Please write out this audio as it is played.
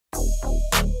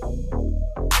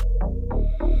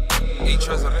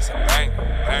Features on this a bang,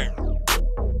 bang.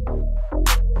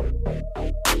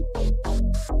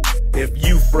 If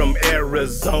you from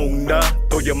Arizona,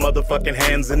 throw your motherfucking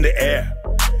hands in the air.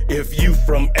 If you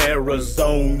from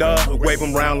Arizona, wave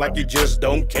them round like you just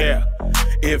don't care.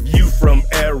 If you from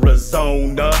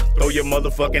Arizona, throw your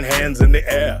motherfucking hands in the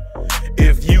air.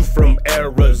 If you from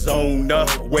Arizona,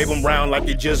 wave them round like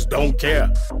you just don't care.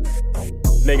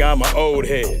 Nigga, I'm an old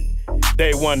head.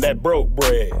 Day one that broke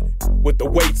bread, with the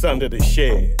weights under the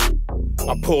shed.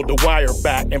 I pulled the wire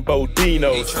back and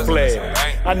Bodinos fled.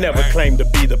 I never claimed to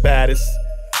be the baddest.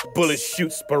 Bullets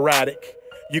shoot sporadic.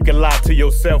 You can lie to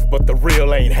yourself, but the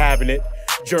real ain't having it.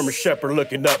 German Shepherd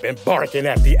looking up and barking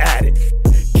at the attic.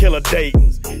 Killer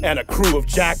Daytons and a crew of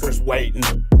jackers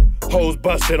waiting. Hoes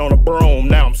busted on a broom,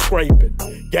 now I'm scraping.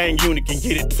 Gang unit can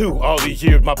get it too, all these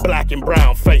years my black and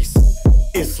brown face.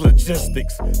 It's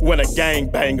logistics when a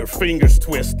gangbanger fingers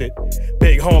twisted.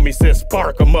 Big homie says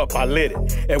spark 'em up, I lit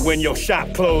it. And when your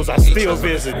shop closed, I still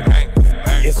visit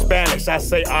it. In Spanish I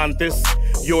say antes,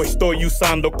 yo estoy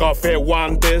usando café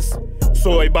guantes.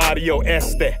 Soy barrio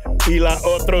este, y la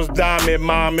otros dame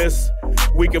mames.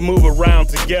 We can move around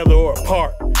together or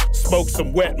apart. Smoke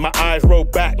some wet, my eyes roll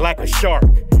back like a shark.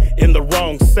 In the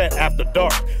wrong set after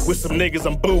dark, with some niggas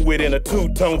I'm boo with in a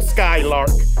two-tone skylark.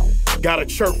 Got a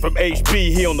chirp from HB,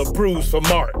 he on the bruise for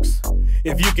marks.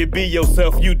 If you can be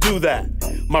yourself, you do that.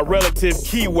 My relative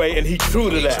Keyway, and he true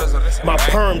to that. My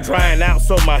perm drying out,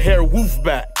 so my hair woof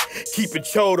back. Keeping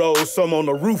chodos, so I'm on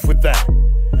the roof with that.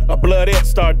 A bloodette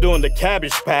start doing the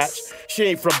cabbage patch. She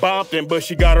ain't from Bompton, but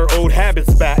she got her old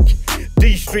habits back.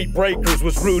 D Street Breakers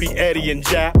was Rudy, Eddie, and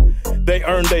Jap. They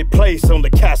earned their place on the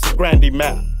Casa Grande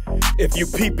map. If you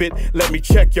peep it, let me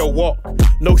check your walk.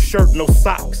 No shirt, no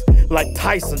socks, like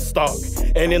Tyson stock.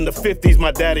 And in the 50s,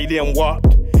 my daddy didn't walk.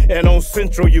 And on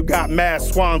Central, you got Mad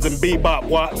Swans and Bebop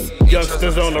Watts.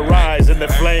 Youngsters on the rise, and the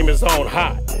flame is on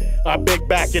hot. I big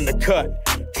back in the cut.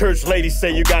 Church ladies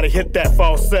say you gotta hit that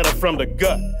falsetto from the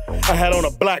gut. I had on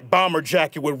a black bomber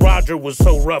jacket when Roger was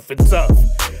so rough and tough.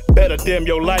 Better dim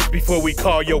your light before we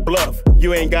call your bluff.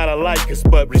 You ain't gotta like us,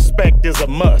 but respect is a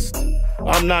must.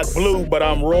 I'm not blue, but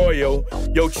I'm royal.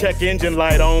 Yo, check engine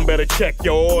light on, better check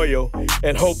your oil.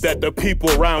 And hope that the people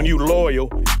around you loyal.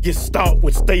 Get stomped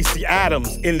with Stacey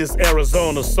Adams in this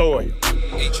Arizona soil.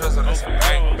 Features on this a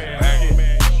bang,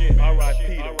 bang.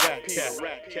 R.I.P. to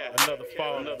Rat Cat. Another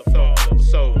fall,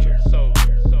 soldier.